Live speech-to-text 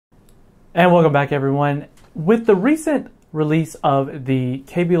And welcome back, everyone. With the recent release of the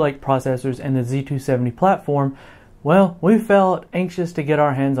Kabylake processors and the Z270 platform, well, we felt anxious to get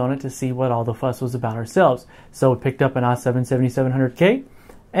our hands on it to see what all the fuss was about ourselves. So we picked up an i7 7700K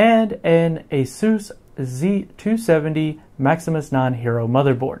and an ASUS Z270 Maximus 9 Hero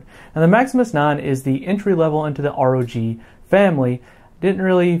motherboard. And the Maximus 9 is the entry level into the ROG family. Didn't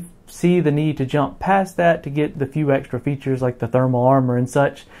really see the need to jump past that to get the few extra features like the thermal armor and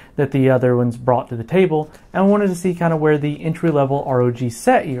such that the other ones brought to the table, and wanted to see kind of where the entry-level ROG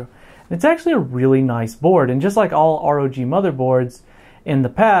set you. And it's actually a really nice board, and just like all ROG motherboards in the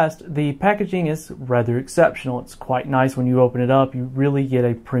past, the packaging is rather exceptional. It's quite nice when you open it up. You really get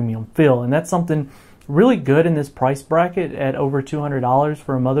a premium feel, and that's something really good in this price bracket at over $200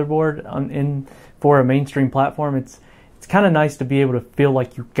 for a motherboard for a mainstream platform. It's kind of nice to be able to feel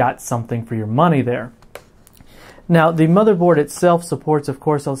like you got something for your money there. Now, the motherboard itself supports, of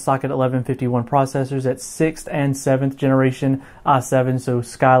course, those socket 1151 processors at 6th and 7th generation i7, so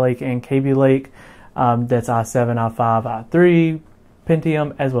Skylake and Kabylake. That's i7, i5, i3,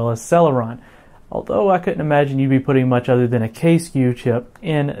 Pentium, as well as Celeron. Although I couldn't imagine you'd be putting much other than a K-SKU chip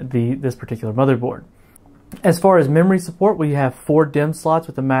in this particular motherboard. As far as memory support, we have 4 DIMM slots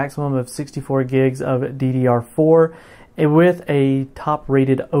with a maximum of 64 gigs of DDR4. With a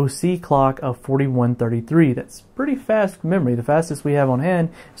top-rated OC clock of 4133. That's pretty fast memory. The fastest we have on hand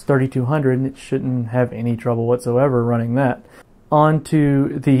is 3200, and it shouldn't have any trouble whatsoever running that. On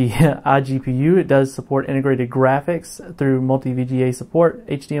to the iGPU. It does support integrated graphics through multi-VGA support,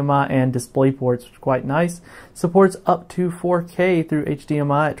 HDMI, and DisplayPorts, which is quite nice. Supports up to 4K through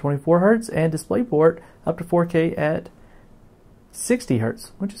HDMI at 24 Hz and DisplayPort up to 4K at 60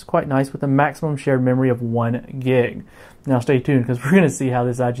 Hz, which is quite nice, with a maximum shared memory of 1 gig. Now stay tuned, because we're going to see how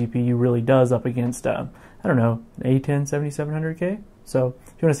this iGPU really does up against, I don't know, A10 7700K. So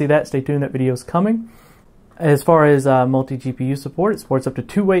if you want to see that, stay tuned. That video is coming. As far as multi-GPU support, it supports up to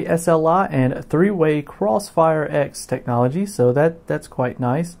 2-way SLI and 3-way Crossfire X technology, so that's quite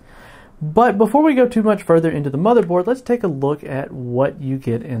nice. But before we go too much further into the motherboard, let's take a look at what you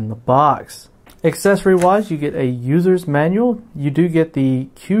get in the box. Accessory wise, you get a user's manual. You do get the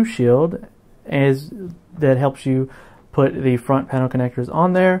Q shield that helps you put the front panel connectors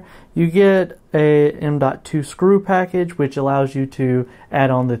on there. You get a M.2 screw package, which allows you to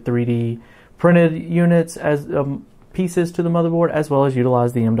add on the 3D printed units as pieces to the motherboard, as well as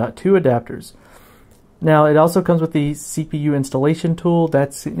utilize the M.2 adapters. Now, it also comes with the CPU installation tool.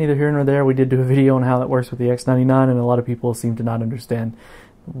 That's neither here nor there. We did do a video on how that works with the X99, and a lot of people seem to not understand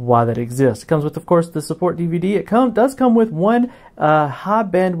why that exists. It comes with, of course, the support DVD. It does come with one high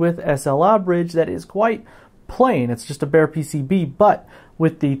bandwidth SLI bridge that is quite plain. It's just a bare PCB, but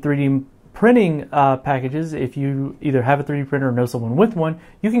with the 3D printing packages, if you either have a 3D printer or know someone with one,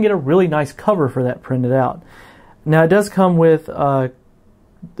 you can get a really nice cover for that printed out. Now, it does come with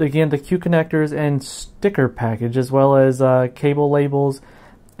again, the Q connectors and sticker package, as well as cable labels,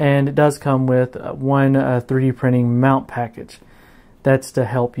 and it does come with one 3D printing mount package. That's to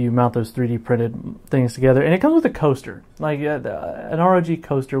help you mount those 3D printed things together. And it comes with a coaster, like an ROG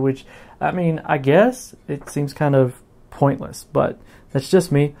coaster, which, I mean, I guess it seems kind of pointless, but that's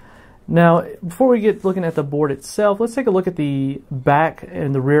just me. Now, before we get looking at the board itself, let's take a look at the back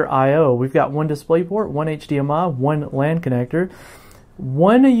and the rear I/O. We've got one DisplayPort, one HDMI, one LAN connector,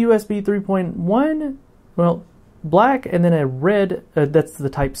 one USB 3.1, well, black, and then a red, that's the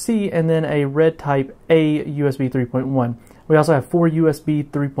Type C, and then a red Type A USB 3.1. We also have 4 USB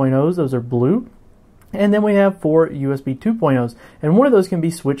 3.0s, those are blue. And then we have 4 USB 2.0s. And one of those can be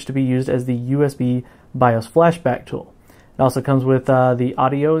switched to be used as the USB BIOS flashback tool. It also comes with the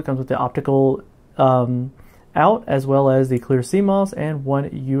audio, it comes with the optical out, as well as the clear CMOS, and one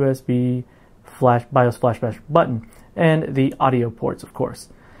USB BIOS flashback button. And the audio ports, of course.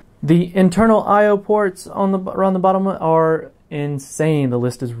 The internal I/O ports around the bottom are insane. The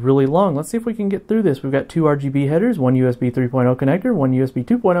list is really long. Let's see if we can get through this. We've got 2 RGB headers, one USB 3.0 connector, one USB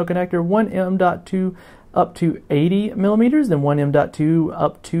 2.0 connector, one M.2 up to 80 millimeters, then one M.2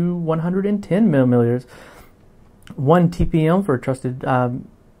 up to 110 millimeters, one TPM for trusted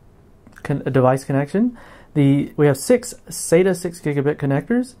device connection. We have 6 SATA 6 gigabit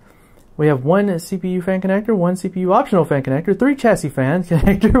connectors. We have one CPU fan connector, one CPU optional fan connector, 3 chassis fan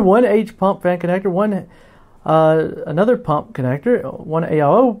connector, one H pump fan connector, one another pump connector, one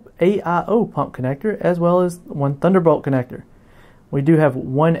AIO pump connector, as well as one Thunderbolt connector. We do have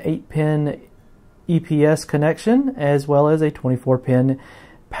one 8-pin EPS connection, as well as a 24-pin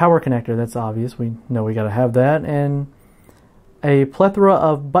power connector. That's obvious. We know we got to have that. And a plethora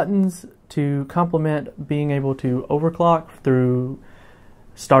of buttons to complement being able to overclock through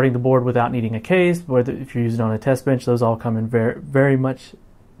starting the board without needing a case, whether if you're using it on a test bench, those all come in very much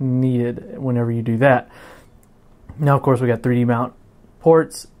needed whenever you do that. Now, of course, we got 3D mount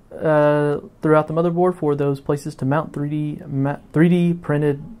ports throughout the motherboard for those places to mount 3D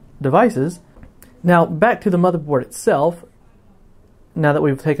printed devices. Now, back to the motherboard itself. Now that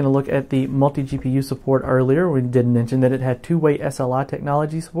we've taken a look at the multi-GPU support earlier, we did mention that it had two-way SLI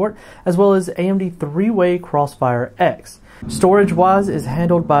technology support, as well as AMD three-way Crossfire X. Storage-wise is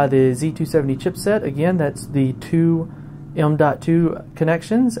handled by the Z270 chipset. Again, that's the two M.2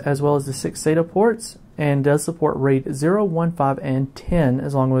 connections, as well as the 6 SATA ports, and does support RAID 0, 1, 5, and 10,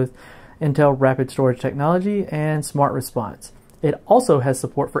 along with Intel Rapid Storage Technology and Smart Response. It also has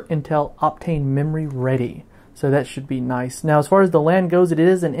support for Intel Optane Memory Ready. So that should be nice. Now, as far as the LAN goes, it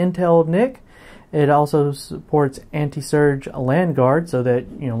is an Intel NIC. It also supports anti-surge LAN guard, so that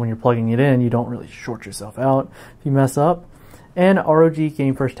when you're plugging it in, you don't really short yourself out if you mess up. And ROG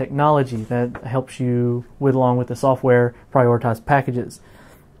Game First technology that helps you along with the software, prioritize packages.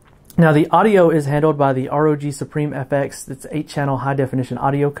 Now, the audio is handled by the ROG Supreme FX. It's 8-channel high-definition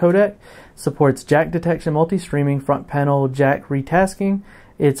audio codec. Supports jack detection, multi-streaming, front panel jack retasking.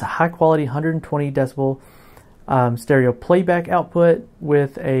 It's a high-quality 120 decibel stereo playback output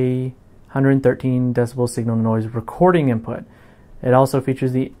with a 113 decibel signal noise recording input. It also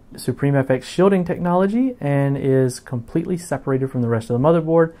features the Supreme FX shielding technology and is completely separated from the rest of the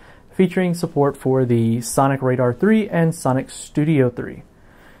motherboard, featuring support for the Sonic Radar 3 and Sonic Studio 3.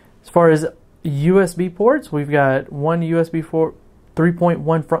 As far as USB ports, we've got one USB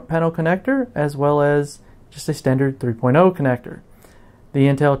 3.1 front panel connector, as well as just a standard 3.0 connector. The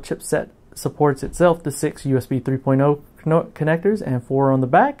Intel chipset supports itself the 6 USB 3.0 connectors, and 4 on the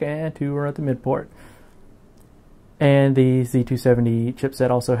back and 2 are at the mid port. And the Z270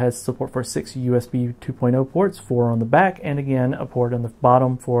 chipset also has support for 6 USB 2.0 ports, 4 on the back, and again a port on the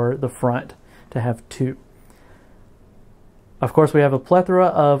bottom for the front to have 2. Of course, we have a plethora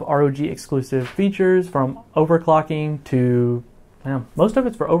of ROG exclusive features, from overclocking to most of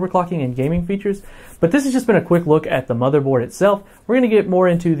it's for overclocking and gaming features, but this has just been a quick look at the motherboard itself. We're going to get more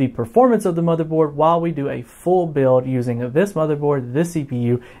into the performance of the motherboard while we do a full build using this motherboard, this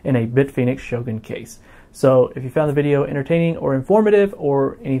CPU, in a Bitfinex Shogun case. So if you found the video entertaining or informative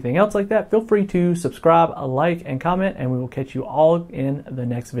or anything else like that, feel free to subscribe, like, and comment, and we will catch you all in the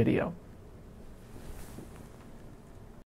next video.